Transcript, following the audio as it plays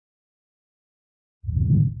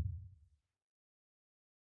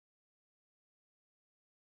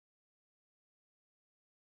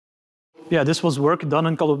yeah, this was work done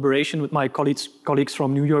in collaboration with my colleagues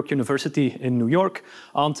from New York University in New York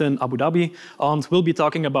and in Abu Dhabi, and we'll be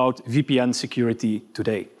talking about VPN security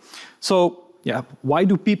today. So, yeah, why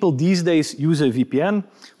do people these days use a VPN?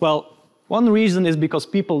 Well, one reason is because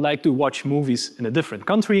people like to watch movies in a different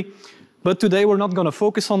country, but today we're not going to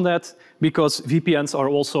focus on that because VPNs are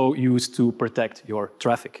also used to protect your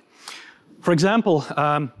traffic. For example,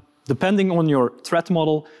 depending on your threat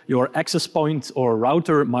model, your access point or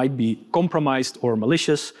router might be compromised or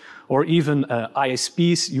malicious, or even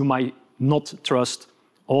ISPs, you might not trust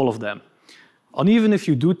all of them. And even if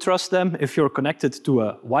you do trust them, if you're connected to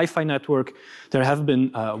a Wi-Fi network, there have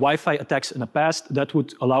been Wi-Fi attacks in the past that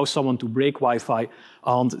would allow someone to break Wi-Fi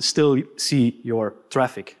and still see your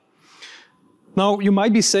traffic. Now, you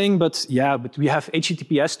might be saying, but we have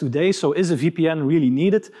HTTPS today, so is a VPN really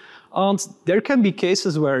needed? And there can be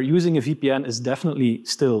cases where using a VPN is definitely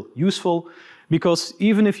still useful, because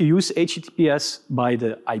even if you use HTTPS by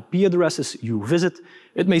the IP addresses you visit,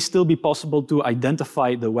 it may still be possible to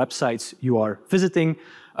identify the websites you are visiting,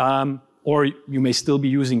 or you may still be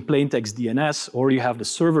using plaintext DNS, or you have the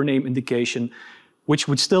server name indication, which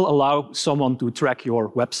would still allow someone to track your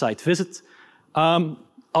website visit.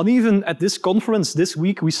 And even at this conference this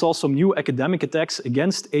week, we saw some new academic attacks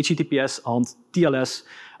against HTTPS and TLS,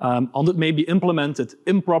 and it may be implemented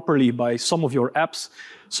improperly by some of your apps.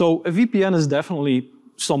 So a VPN is definitely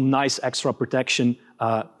some nice extra protection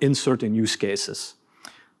in certain use cases.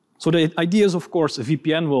 So the idea is, of course, a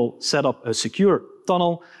VPN will set up a secure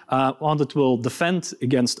tunnel, and it will defend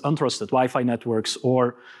against untrusted Wi-Fi networks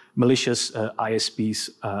or malicious ISPs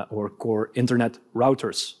or core internet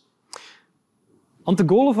routers. And the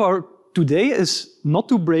goal of our today is not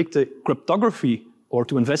to break the cryptography or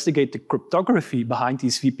to investigate the cryptography behind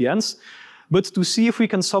these VPNs, but to see if we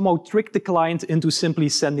can somehow trick the client into simply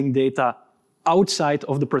sending data outside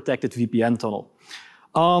of the protected VPN tunnel.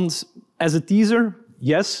 And as a teaser,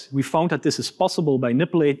 yes, we found that this is possible by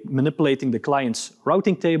manipulating the client's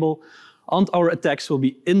routing table, and our attacks will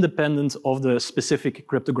be independent of the specific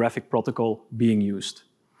cryptographic protocol being used.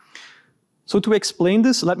 So to explain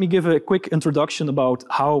this, let me give a quick introduction about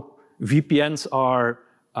how VPNs are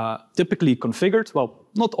typically configured. Well,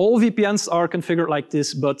 not all VPNs are configured like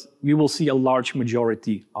this, but we will see a large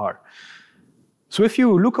majority are. So if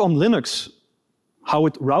you look on Linux, how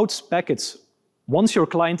it routes packets once your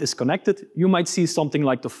client is connected, you might see something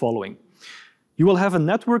like the following. You will have a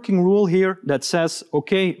networking rule here that says,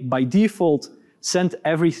 okay, by default, send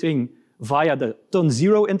everything via the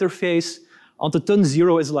TUN0 interface. And the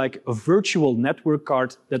TUN0 is like a virtual network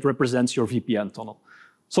card that represents your VPN tunnel.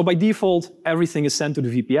 So by default, everything is sent to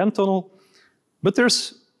the VPN tunnel, but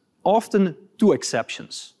there's often two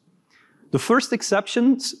exceptions. The first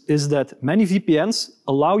exception is that many VPNs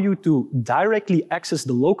allow you to directly access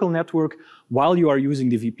the local network while you are using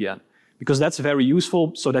the VPN, because that's very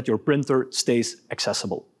useful so that your printer stays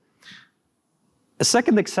accessible. A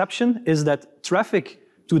second exception is that traffic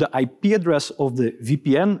to the IP address of the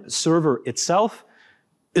VPN server itself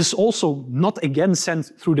is also not again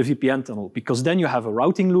sent through the VPN tunnel, because then you have a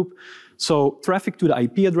routing loop. So traffic to the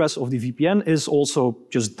IP address of the VPN is also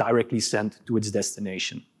just directly sent to its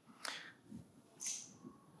destination.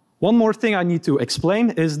 One more thing I need to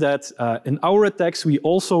explain is that in our attacks, we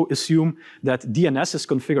also assume that DNS is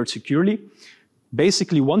configured securely.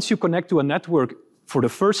 Basically, once you connect to a network for the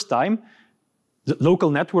first time, the local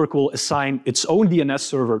network will assign its own DNS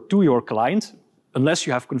server to your client, unless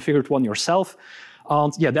you have configured one yourself.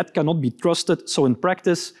 And yeah, that cannot be trusted. So in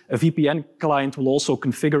practice, a VPN client will also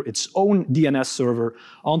configure its own DNS server,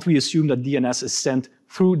 and we assume that DNS is sent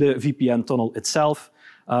through the VPN tunnel itself.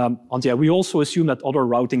 And yeah, we also assume that other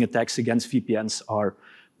routing attacks against VPNs are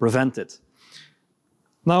prevented.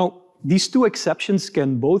 Now, these two exceptions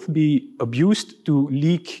can both be abused to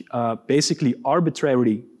leak basically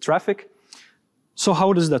arbitrary traffic. So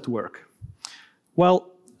how does that work?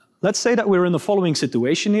 Well, let's say that we're in the following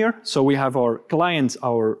situation here. So we have our client,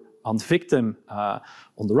 our victim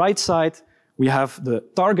on the right side. We have the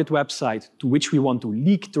target website to which we want to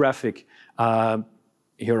leak traffic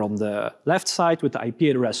here on the left side with the IP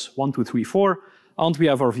address 1234, and we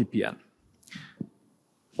have our VPN.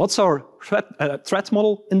 What's our threat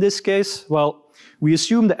model in this case? Well, we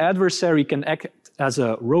assume the adversary can act as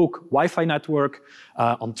a rogue Wi-Fi network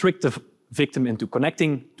and trick the victim into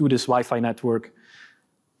connecting to this Wi-Fi network.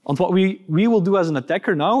 And what we will do as an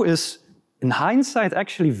attacker now is, in hindsight,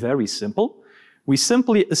 actually very simple. We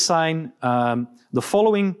simply assign the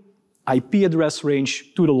following IP address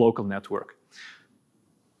range to the local network.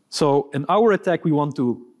 So in our attack, we want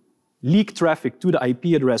to leak traffic to the IP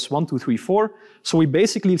address 1234. So we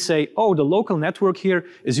basically say, oh, the local network here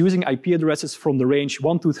is using IP addresses from the range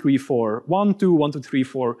 1234.1 to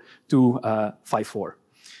 1234.254.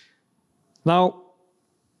 Now,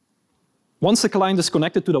 once the client is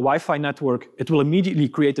connected to the Wi-Fi network, it will immediately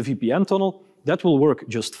create a VPN tunnel. That will work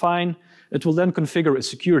just fine. It will then configure a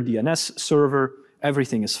secure DNS server.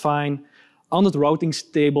 Everything is fine. And the routing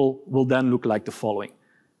table will then look like the following.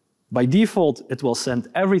 By default, it will send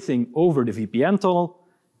everything over the VPN tunnel,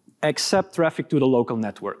 except traffic to the local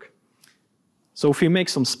network. So if we make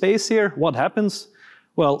some space here, what happens?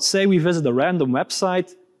 Well, say we visit a random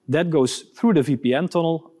website, that goes through the VPN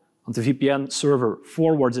tunnel, and the VPN server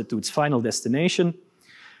forwards it to its final destination.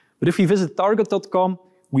 But if we visit target.com,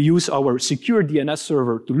 we use our secure DNS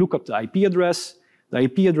server to look up the IP address. The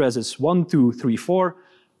IP address is 1234,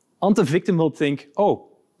 and the victim will think, oh,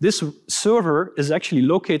 this server is actually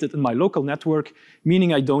located in my local network,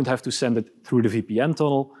 meaning I don't have to send it through the VPN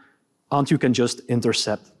tunnel, and you can just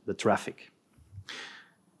intercept the traffic.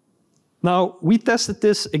 Now, we tested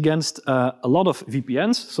this against a lot of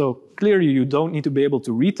VPNs, so clearly you don't need to be able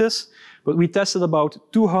to read this, but we tested about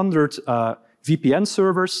 200 VPN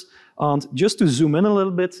servers, and just to zoom in a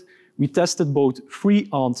little bit, we tested both free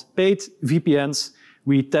and paid VPNs.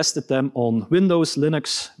 We tested them on Windows,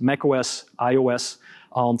 Linux, macOS, iOS,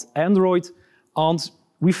 and Android, and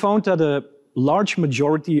we found that a large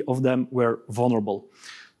majority of them were vulnerable.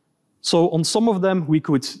 So on some of them, we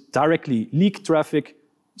could directly leak traffic.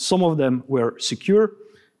 Some of them were secure.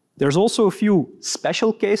 There's also a few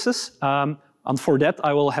special cases, and for that,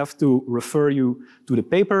 I will have to refer you to the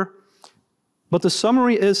paper. But the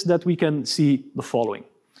summary is that we can see the following.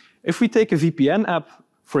 If we take a VPN app,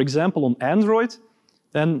 for example, on Android,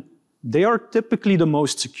 then they are typically the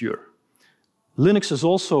most secure. Linux is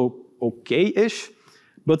also okay-ish,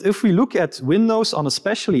 but if we look at Windows and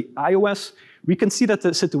especially iOS, we can see that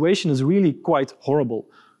the situation is really quite horrible.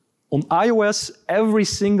 On iOS, every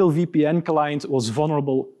single VPN client was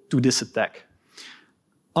vulnerable to this attack.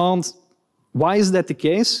 And why is that the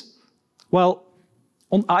case? Well,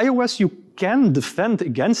 on iOS, you can defend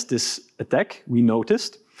against this attack, we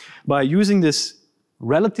noticed, by using this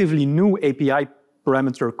relatively new API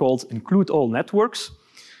parameter called include all networks.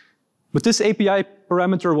 But this API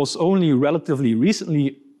parameter was only relatively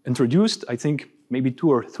recently introduced, I think maybe 2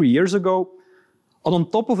 or 3 years ago. And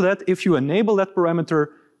on top of that, if you enable that parameter,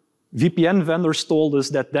 VPN vendors told us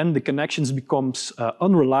that then the connections becomes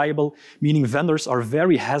unreliable, meaning vendors are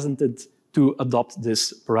very hesitant to adopt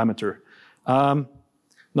this parameter.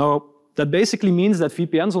 Now, that basically means that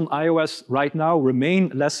VPNs on iOS right now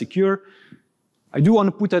remain less secure. I do want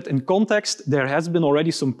to put that in context. There has been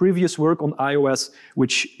already some previous work on iOS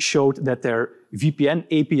which showed that their VPN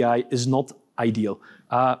API is not ideal.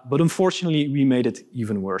 But unfortunately, we made it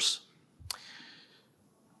even worse.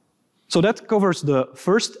 So that covers the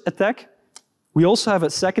first attack. We also have a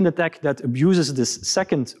second attack that abuses this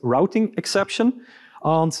second routing exception.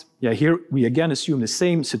 And yeah, here we again assume the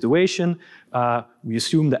same situation. We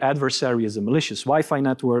assume the adversary is a malicious Wi-Fi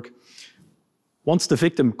network. Once the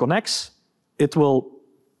victim connects, it will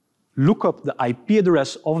look up the IP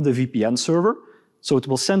address of the VPN server. So it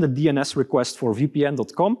will send a DNS request for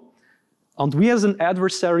vpn.com. And we as an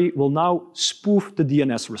adversary will now spoof the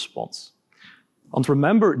DNS response. And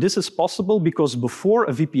remember, this is possible because before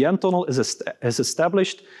a VPN tunnel is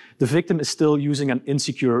established, the victim is still using an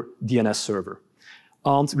insecure DNS server.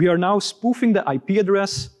 And we are now spoofing the IP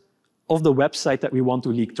address of the website that we want to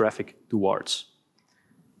leak traffic towards.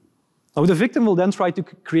 Now, the victim will then try to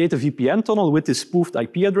create a VPN tunnel with this spoofed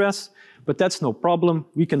IP address, but that's no problem.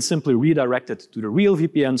 We can simply redirect it to the real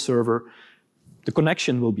VPN server. The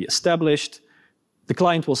connection will be established. The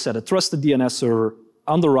client will set a trusted DNS server,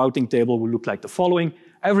 and the routing table will look like the following.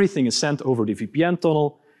 Everything is sent over the VPN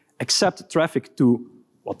tunnel, except traffic to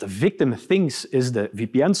what the victim thinks is the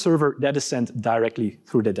VPN server that is sent directly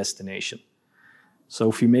through the destination. So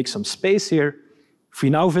if we make some space here, if we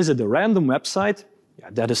now visit a random website,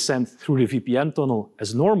 that is sent through the VPN tunnel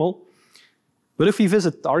as normal. But if we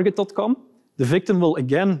visit target.com, the victim will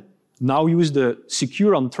again now use the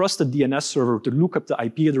secure and trusted DNS server to look up the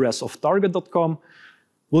IP address of target.com.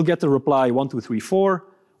 We'll get the reply 1234,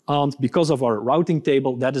 and because of our routing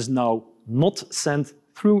table, that is now not sent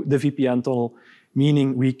through the VPN tunnel,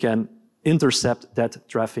 meaning we can intercept that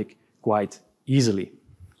traffic quite easily.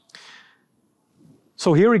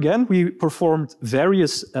 So here again, we performed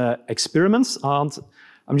various experiments, and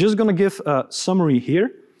I'm just going to give a summary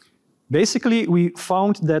here. Basically, we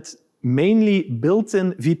found that mainly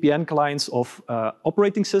built-in VPN clients of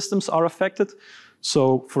operating systems are affected.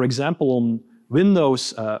 So, for example, on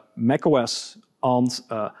Windows, macOS, and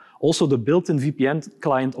also the built-in VPN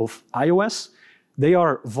client of iOS, they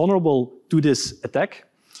are vulnerable to this attack.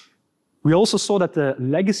 We also saw that the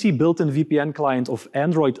legacy built-in VPN client of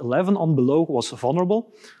Android 11 on below was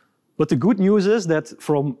vulnerable. But the good news is that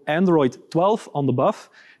from Android 12 on above,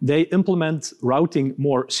 they implement routing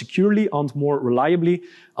more securely and more reliably.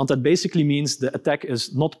 And that basically means the attack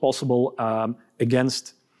is not possible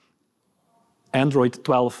against Android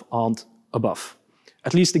 12 and above,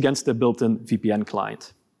 at least against the built-in VPN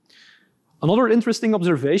client. Another interesting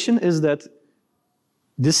observation is that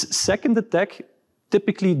this second attack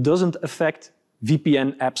typically doesn't affect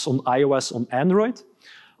VPN apps on iOS on Android.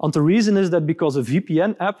 And the reason is that because a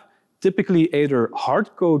VPN app typically either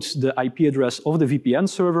hard codes the IP address of the VPN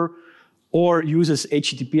server or uses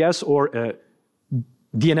HTTPS or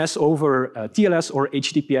DNS over TLS or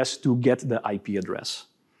HTTPS to get the IP address.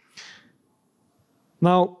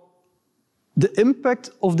 Now, the impact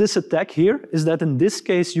of this attack here is that in this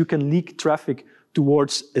case, you can leak traffic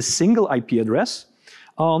towards a single IP address.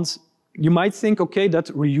 And you might think, okay, that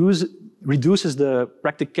reduces the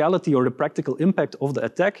practicality or the practical impact of the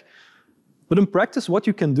attack. But in practice, what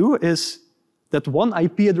you can do is that one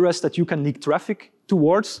IP address that you can leak traffic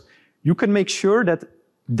towards, you can make sure that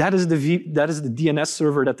that is the DNS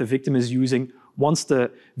server that the victim is using once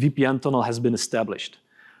the VPN tunnel has been established.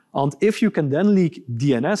 And if you can then leak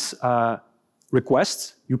DNS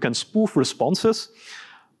requests, you can spoof responses,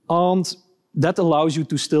 and that allows you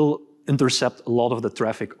to still intercept a lot of the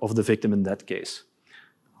traffic of the victim in that case.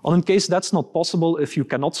 And in case that's not possible, if you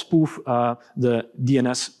cannot spoof the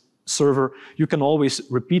DNS server, you can always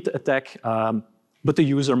repeat the attack, but the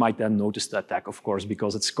user might then notice the attack, of course,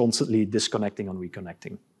 because it's constantly disconnecting and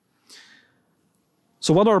reconnecting.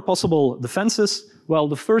 So what are possible defenses? Well,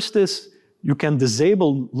 the first is you can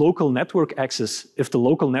disable local network access if the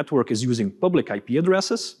local network is using public IP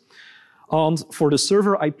addresses. And for the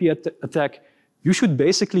server IP attack, you should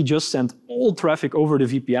basically just send all traffic over the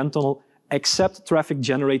VPN tunnel except traffic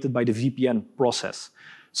generated by the VPN process.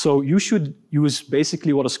 So you should use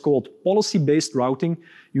basically what is called policy-based routing.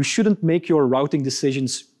 You shouldn't make your routing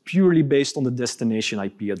decisions purely based on the destination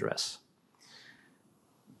IP address.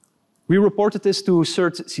 We reported this to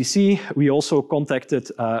CERT-CC. We also contacted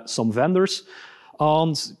some vendors.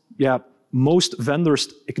 And yeah, most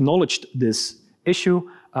vendors acknowledged this issue.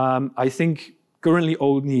 I think currently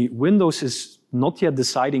only Windows is not yet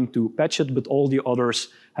deciding to patch it, but all the others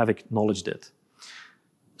have acknowledged it.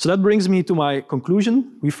 So that brings me to my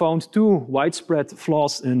conclusion. We found two widespread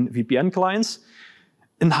flaws in VPN clients.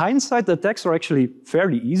 In hindsight, the attacks are actually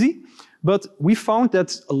fairly easy, but we found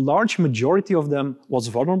that a large majority of them was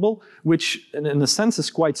vulnerable, which in a sense is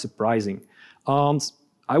quite surprising. And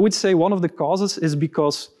I would say one of the causes is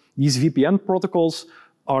because these VPN protocols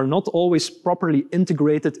are not always properly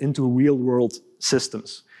integrated into real-world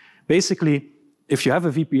systems. Basically, if you have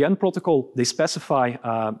a VPN protocol, they specify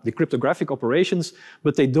the cryptographic operations,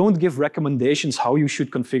 but they don't give recommendations how you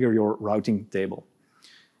should configure your routing table.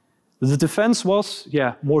 The defense was,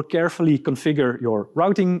 more carefully configure your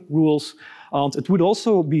routing rules. And it would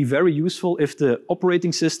also be very useful if the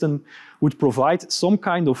operating system would provide some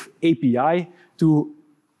kind of API to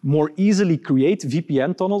more easily create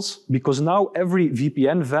VPN tunnels, because now every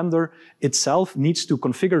VPN vendor itself needs to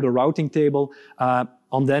configure the routing table.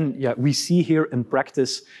 And then we see here in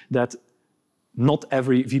practice that not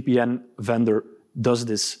every VPN vendor does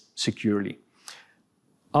this securely.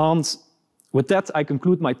 And with that, I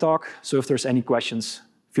conclude my talk. So if there's any questions,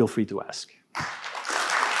 feel free to ask.